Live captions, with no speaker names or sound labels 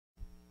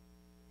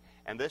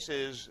And this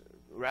is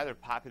rather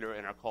popular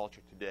in our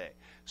culture today.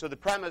 So the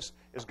premise,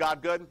 is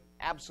God good?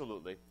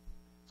 Absolutely.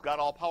 Is God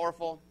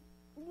all-powerful?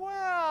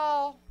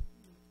 Well,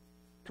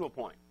 to a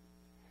point.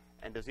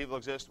 And does evil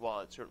exist?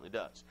 Well, it certainly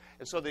does.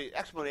 And so the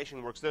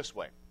explanation works this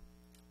way.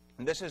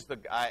 And this is the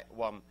guy,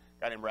 a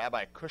guy named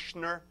Rabbi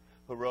Kushner,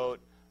 who wrote,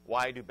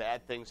 Why Do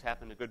Bad Things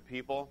Happen to Good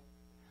People?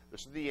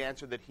 This is the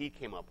answer that he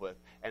came up with,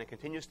 and it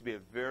continues to be a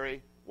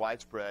very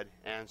widespread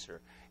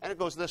answer. And it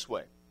goes this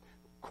way.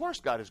 Of course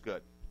God is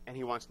good, and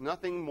he wants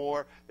nothing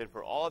more than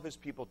for all of his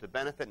people to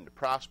benefit and to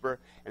prosper,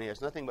 and he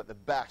has nothing but the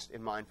best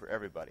in mind for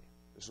everybody.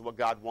 This is what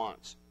God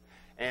wants.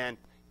 And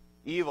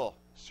evil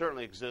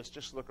certainly exists.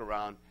 Just look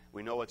around.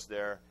 We know it's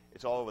there.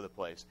 It's all over the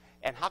place.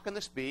 And how can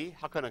this be?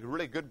 How can a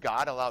really good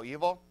God allow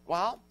evil?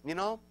 Well, you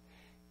know,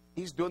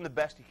 he's doing the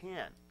best he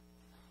can.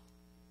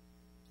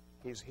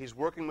 He's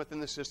working within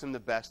the system the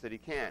best that he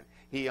can.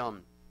 He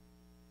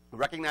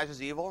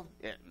recognizes evil.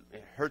 It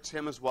hurts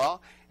him as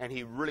well, and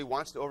he really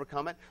wants to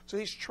overcome it. So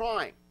he's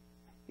trying.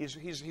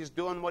 He's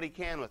doing what he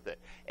can with it.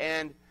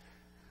 And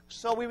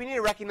so we need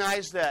to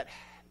recognize that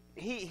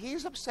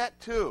he's upset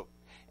too.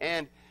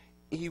 And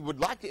he would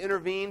like to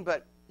intervene,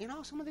 but you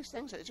know, some of these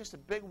things, it's just a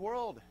big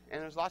world,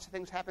 and there's lots of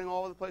things happening all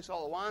over the place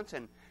all at once,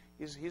 and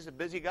he's a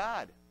busy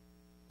God.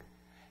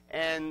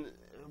 And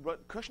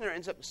what Kushner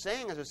ends up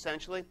saying is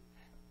essentially,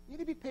 you need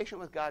to be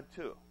patient with God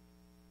too.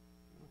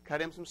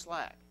 Cut him some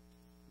slack,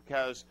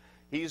 because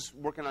he's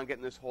working on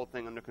getting this whole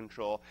thing under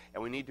control,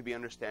 and we need to be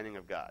understanding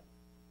of God.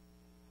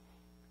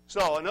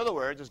 So, in other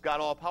words, is God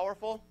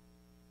all-powerful?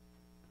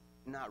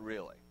 Not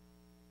really.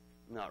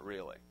 Not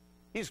really.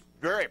 He's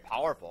very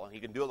powerful, and he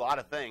can do a lot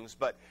of things,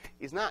 but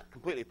he's not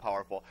completely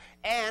powerful.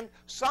 And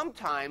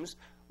sometimes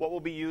what will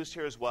be used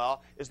here as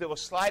well is that we'll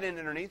slide in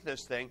underneath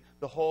this thing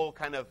the whole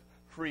kind of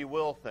free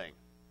will thing.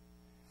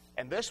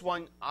 And this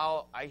one,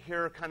 I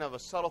hear kind of a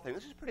subtle thing.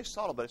 This is pretty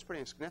subtle, but it's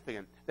pretty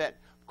insignificant. That,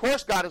 of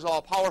course, God is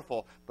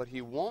all-powerful, but he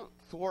won't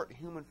thwart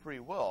human free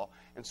will.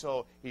 And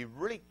so he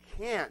really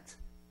can't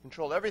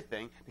control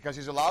everything because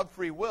he's allowed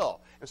free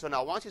will. And so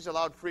now once he's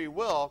allowed free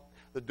will,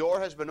 the door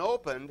has been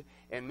opened,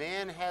 and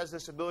man has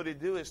this ability to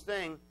do his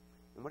thing,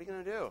 and what are you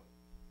going to do?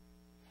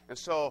 And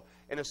so,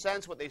 in a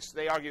sense, what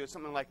they argue is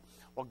something like,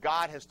 well,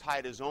 God has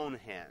tied his own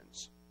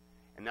hands,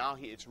 and now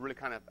it's really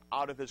kind of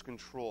out of his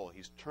control.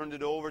 He's turned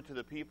it over to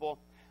the people.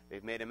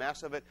 They've made a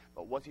mess of it,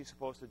 but what's he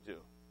supposed to do?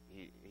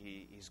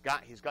 He's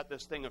got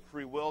this thing of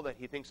free will that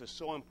he thinks is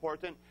so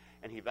important,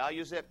 and he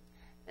values it,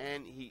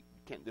 and he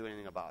can't do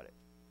anything about it.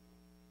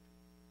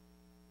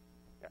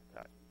 Yeah,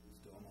 God.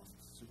 He's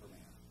almost Superman.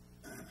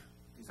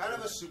 Kind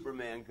of a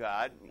Superman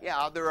God.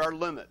 Yeah, there are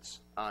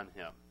limits on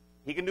him.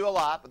 He can do a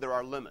lot, but there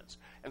are limits.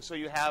 And so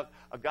you have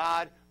a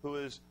God who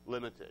is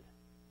limited.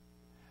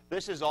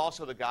 This is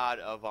also the God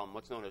of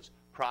what's known as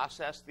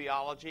process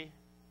theology.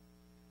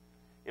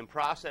 In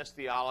process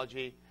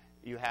theology,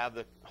 you have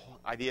the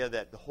idea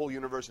that the whole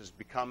universe is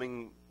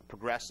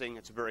progressing.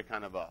 It's a very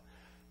kind of a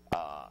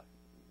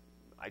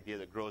idea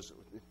that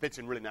fits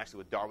in really nicely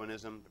with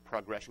Darwinism, the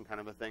progression kind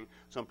of a thing.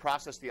 So in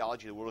process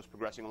theology, the world is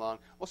progressing along.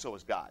 Well, so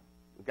is God.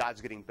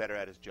 God's getting better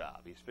at his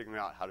job. He's figuring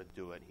out how to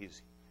do it.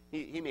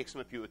 He makes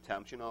a few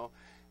attempts, you know.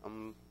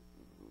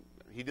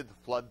 He did the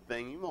flood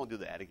thing. He won't do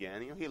that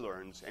again. You know, he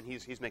learns, and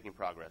he's making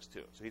progress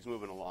too. So he's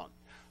moving along.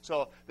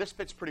 So this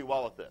fits pretty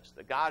well with this.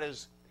 That God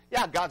is,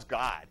 God's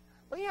God.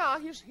 But yeah,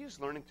 he's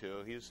learning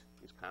too. He's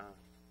kind of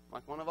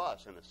like one of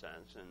us in a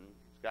sense, and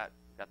he's got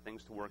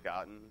things to work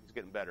out, and he's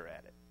getting better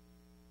at it.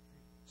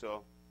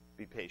 So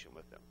be patient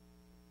with him.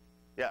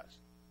 Yes.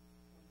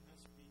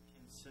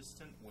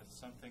 Consistent with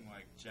something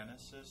like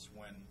Genesis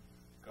when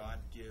God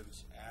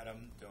gives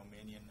Adam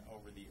dominion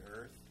over the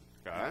earth.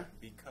 Okay.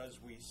 Because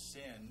we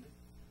sinned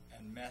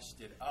and messed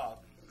it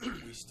up,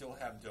 we still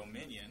have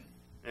dominion.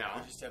 Yeah.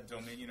 We just have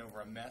dominion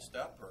over a messed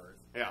up earth.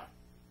 Yeah.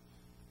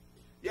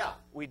 Yeah,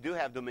 we do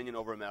have dominion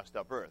over a messed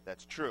up earth.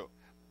 That's true.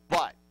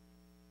 But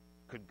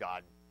could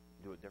God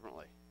do it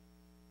differently?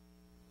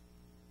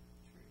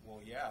 Well,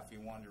 yeah, if he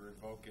wanted to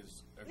revoke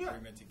his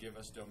agreement to give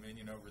us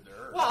dominion over the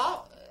earth.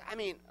 Well, I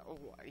mean,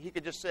 he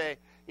could just say,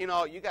 you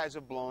know, you guys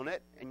have blown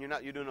it, and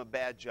you're doing a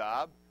bad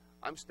job.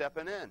 I'm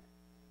stepping in.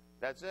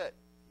 That's it.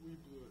 We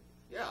blew it.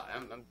 Yeah,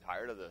 I'm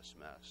tired of this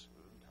mess.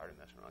 I'm tired of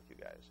messing around with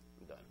you guys.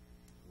 I'm done.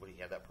 Would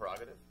he have that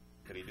prerogative?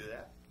 Could he do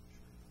that?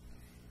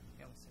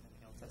 You don't see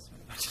anything else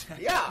Testament.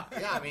 Yeah.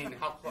 I mean,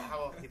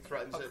 how he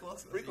threatens it close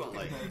is he?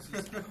 frequently.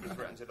 He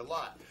threatens it a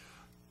lot.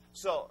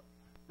 So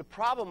the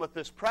problem with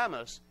this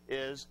premise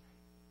is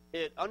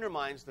it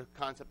undermines the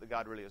concept that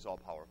God really is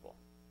all-powerful.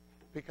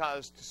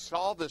 Because to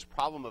solve this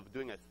problem of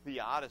doing a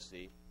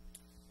theodicy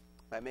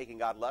by making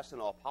God less than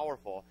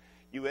all-powerful,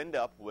 you end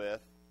up with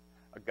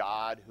a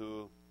God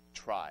who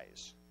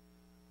tries.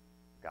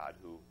 God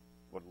who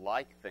would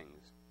like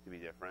things to be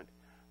different.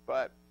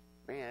 But,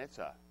 man, it's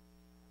a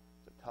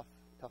tough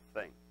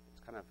thing.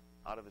 It's kind of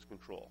out of his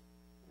control.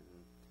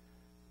 And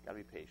got to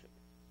be patient.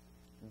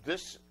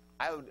 This,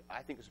 I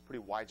think, is a pretty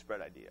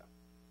widespread idea.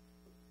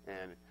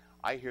 And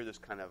I hear this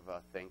kind of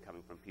thing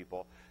coming from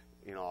people.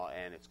 you know,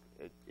 and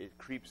it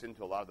creeps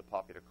into a lot of the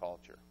popular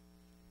culture.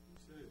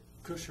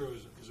 Kushner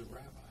is a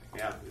rabbi.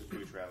 Yeah, he's a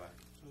Jewish rabbi.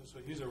 So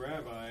he's a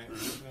rabbi, and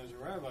as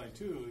a rabbi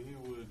too,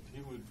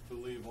 he would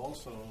believe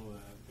also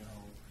that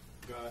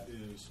God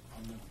is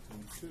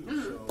omnipotent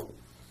too.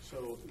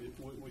 So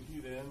would he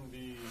then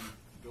be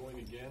going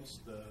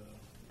against the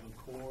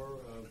core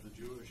of the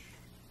Jewish?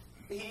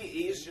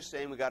 He's just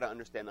saying we got to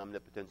understand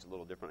omnipotence a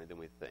little differently than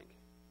we think.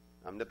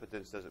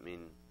 Omnipotence doesn't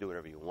mean do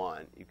whatever you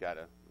want. You've got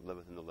to live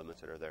within the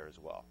limits that are there as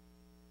well.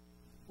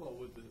 Well,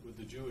 would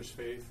the Jewish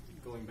faith,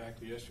 going back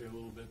to yesterday a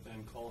little bit,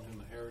 then call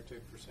him a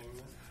heretic for saying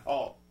that?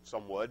 Oh,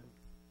 some would,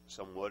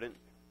 some wouldn't.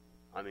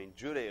 I mean,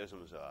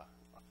 Judaism is a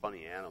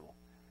funny animal.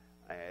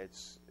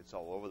 It's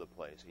all over the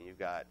place, and you've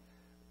got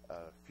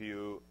a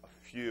few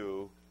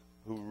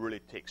who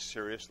really take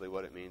seriously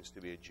what it means to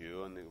be a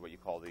Jew, and what you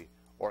call the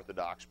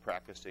Orthodox,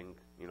 practicing,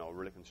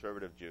 really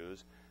conservative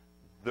Jews.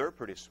 They're a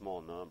pretty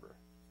small number,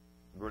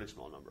 really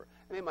small number,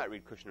 and they might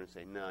read Kushner and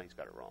say, "No, he's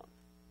got it wrong."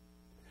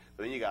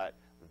 But then you got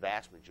the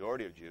vast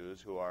majority of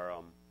Jews who are, I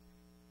don't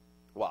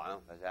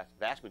know, the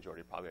vast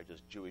majority probably are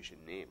just Jewish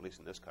in name, at least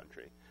in this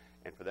country.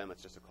 And for them,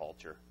 it's just a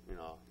culture.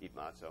 Eat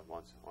matzah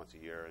once a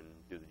year and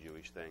do the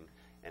Jewish thing,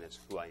 and it's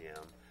who I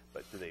am.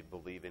 But do they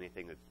believe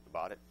anything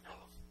about it? No.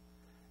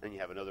 And you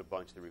have another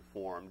bunch, the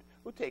Reformed,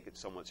 who take it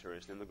somewhat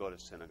seriously, and they go to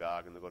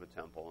synagogue and they go to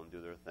temple and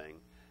do their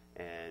thing.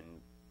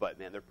 But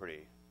man, they're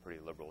pretty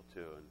liberal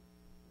too, and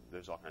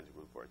there's all kinds of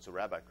room for it. So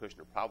Rabbi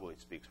Kushner probably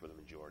speaks for the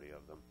majority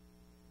of them.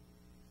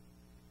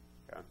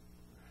 Okay.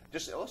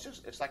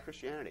 It's like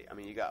Christianity. I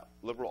mean, you got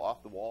liberal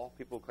off the wall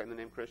people who claim the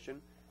name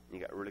Christian, and you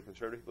got really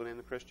conservative people who name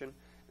the Christian.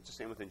 It's the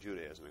same within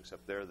Judaism,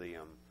 except they're the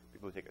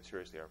people who take it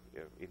seriously are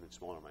an even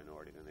smaller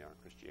minority than they are in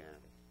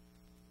Christianity.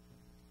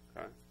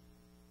 Okay.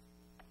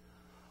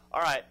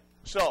 All right.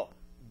 So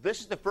this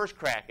is the first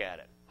crack at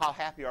it. How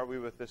happy are we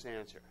with this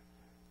answer?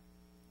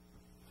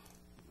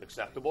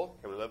 Acceptable?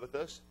 Can we live with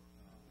this?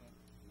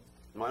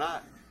 Why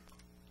not?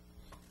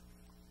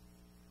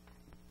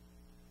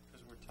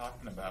 Because we're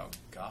talking about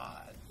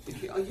God.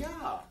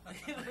 Yeah.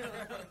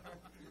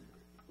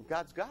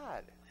 God's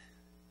God.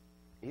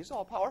 He's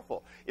all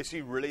powerful. Is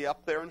he really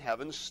up there in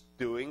heaven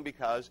stewing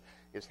because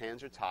his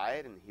hands are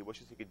tied and he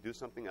wishes he could do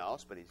something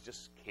else, but he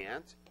just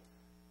can't?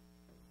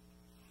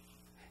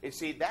 You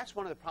see, that's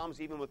one of the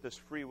problems even with this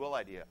free will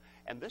idea.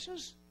 And this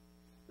is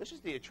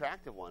the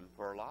attractive one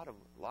for a lot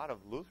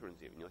of Lutherans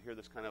even. You'll hear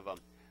this kind of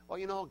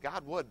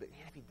God would, but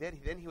if he did,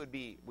 then he'd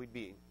be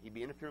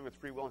interfering with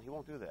free will, and he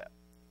won't do that.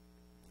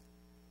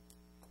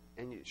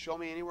 And you show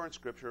me anywhere in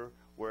Scripture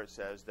where it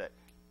says that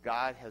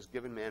God has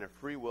given man a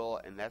free will,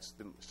 and that's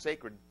the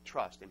sacred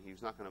trust, and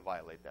he's not going to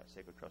violate that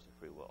sacred trust of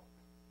free will.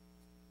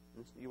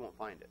 You won't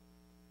find it.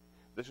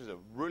 This is a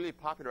really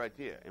popular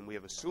idea, and we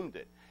have assumed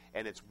it,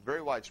 and it's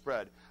very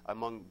widespread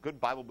among good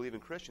Bible-believing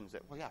Christians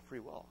that, free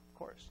will, of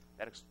course.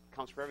 That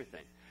counts for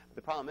everything. But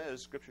the problem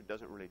is Scripture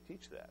doesn't really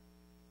teach that.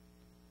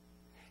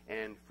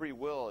 And free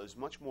will is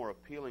much more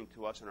appealing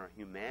to us in our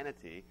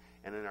humanity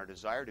and in our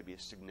desire to be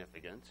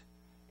significant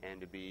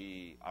and to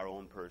be our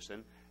own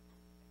person,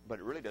 but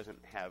it really doesn't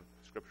have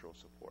scriptural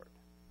support.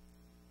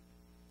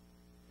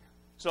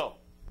 So,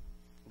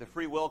 the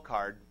free will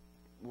card,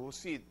 we'll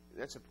see,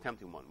 that's a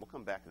tempting one. We'll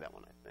come back to that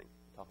one, I think.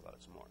 Talk about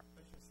it some more.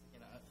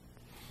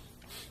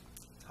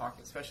 Talk,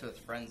 especially with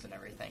friends and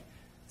everything.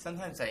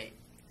 Sometimes I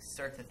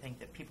start to think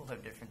that people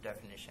have different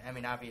definitions. I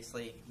mean,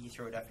 obviously, you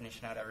throw a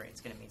definition out,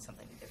 it's going to mean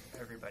something different to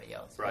everybody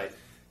else. Right.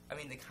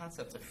 But, the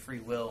concept of free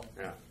will,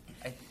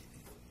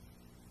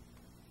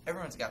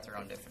 everyone's got their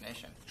own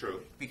definition.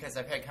 True. Because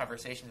I've had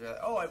conversations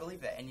where, I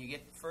believe that, and you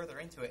get further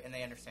into it, and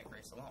they understand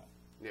grace alone.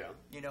 Yeah.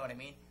 You know what I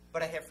mean?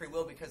 But I have free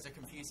will because they're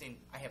confusing.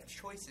 I have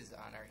choices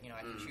on her.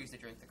 I can choose to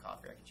drink the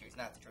coffee, or I can choose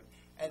not to drink.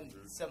 And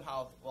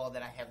somehow,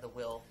 then I have the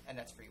will, and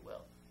that's free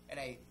will. And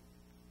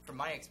from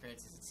my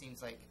experiences, it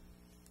seems like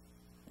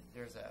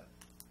there's a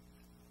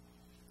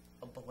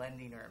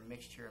blending or a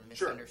mixture, a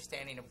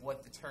misunderstanding of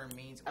what the term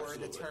means,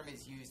 Absolutely. or the term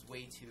is used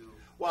way too.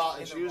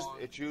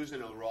 It's used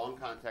in a wrong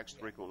context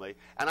frequently,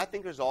 and I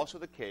think there's also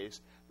the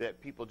case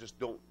that people just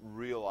don't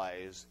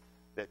realize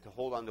that to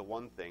hold on to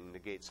one thing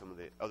negates some of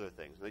the other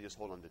things. They just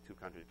hold on to two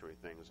contradictory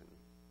things and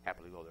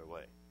happily go their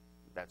way.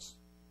 That's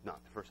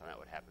not the first time that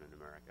would happen in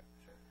America.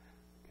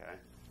 Sure. Okay.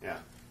 Yeah.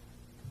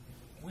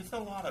 With a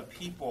lot of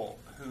people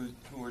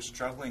who are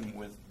struggling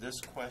with this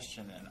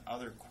question and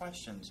other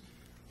questions,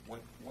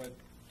 what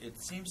it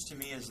seems to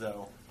me as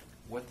though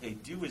what they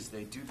do is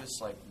they do this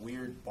like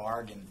weird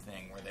bargain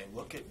thing where they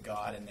look at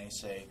God and they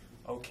say,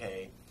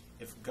 okay,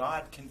 if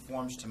God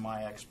conforms to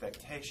my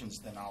expectations,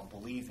 then I'll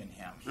believe in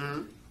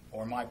him,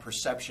 or my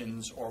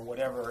perceptions, or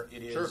whatever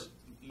it is,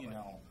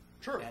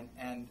 Sure.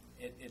 And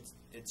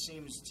it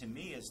seems to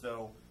me as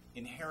though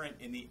inherent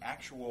in the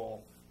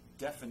actual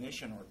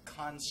definition or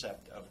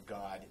concept of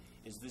God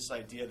is this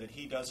idea that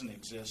he doesn't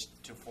exist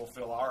to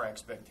fulfill our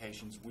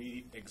expectations.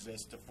 We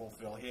exist to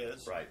fulfill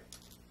his. Right.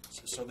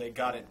 So they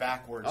got it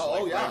backwards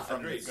right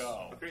from Agreed. the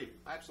go. Agreed.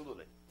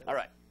 Absolutely. All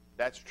right.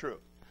 That's true.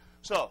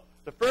 So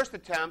the first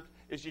attempt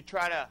is you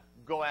try to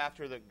go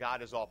after that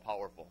God is all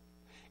powerful.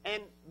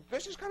 And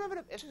this is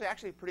this is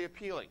actually pretty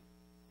appealing.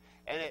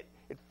 And it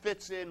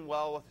fits in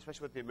well with,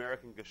 especially with the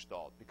American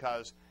Gestalt,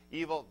 because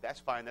evil, that's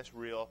fine, that's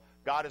real.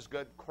 God is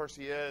good, of course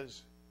he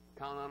is.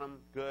 Count on him,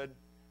 good.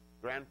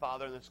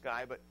 Grandfather in the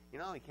sky, but he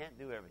can't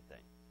do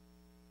everything.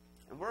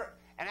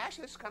 And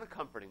actually this is kind of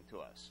comforting to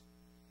us.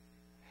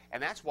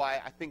 And that's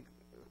why I think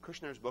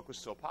Kushner's book was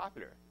so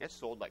popular. It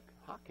sold like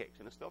hotcakes,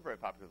 and it's still very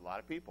popular with a lot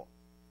of people.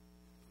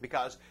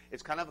 Because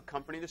it's kind of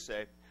comforting to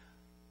say,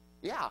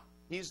 yeah,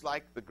 he's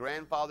like the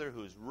grandfather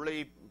who's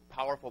really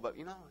powerful, but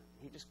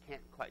he just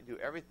can't quite do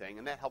everything,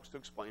 and that helps to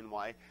explain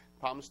why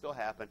problems still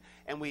happen.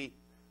 And we're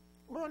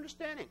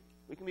understanding.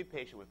 We can be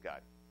patient with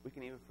God. We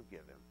can even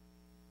forgive him.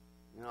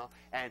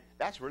 And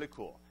that's really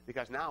cool,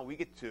 because now we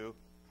get to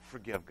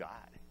forgive God.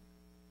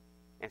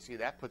 And see,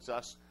 that puts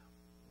us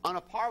on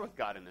a par with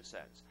God in a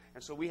sense.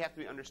 And so we have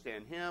to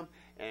understand him,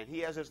 and he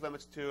has his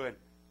limits too, and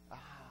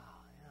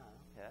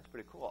okay, that's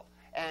pretty cool.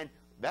 And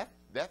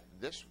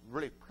this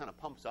really kind of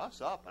pumps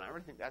us up, and I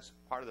really think that's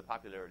part of the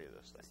popularity of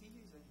this thing. Does he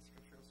use any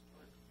scriptural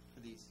support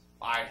for these?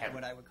 I haven't.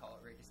 What I would call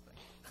outrageous things.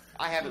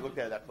 I haven't looked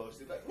at it that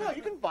closely, but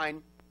you can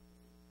find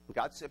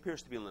God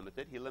appears to be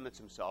limited. He limits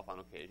himself on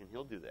occasion.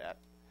 He'll do that.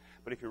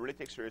 But if you really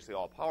take seriously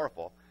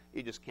all-powerful,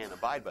 you just can't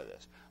abide by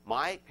this.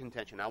 My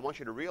contention, I want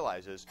you to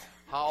realize, is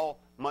how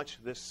much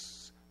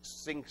this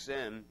sinks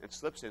in and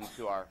slips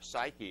into our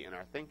psyche and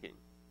our thinking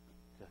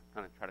to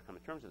kind of try to come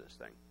to terms with this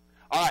thing.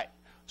 All right.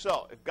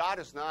 So if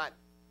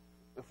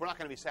we're not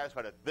going to be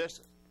satisfied with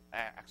this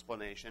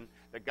explanation,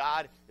 that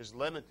God is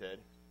limited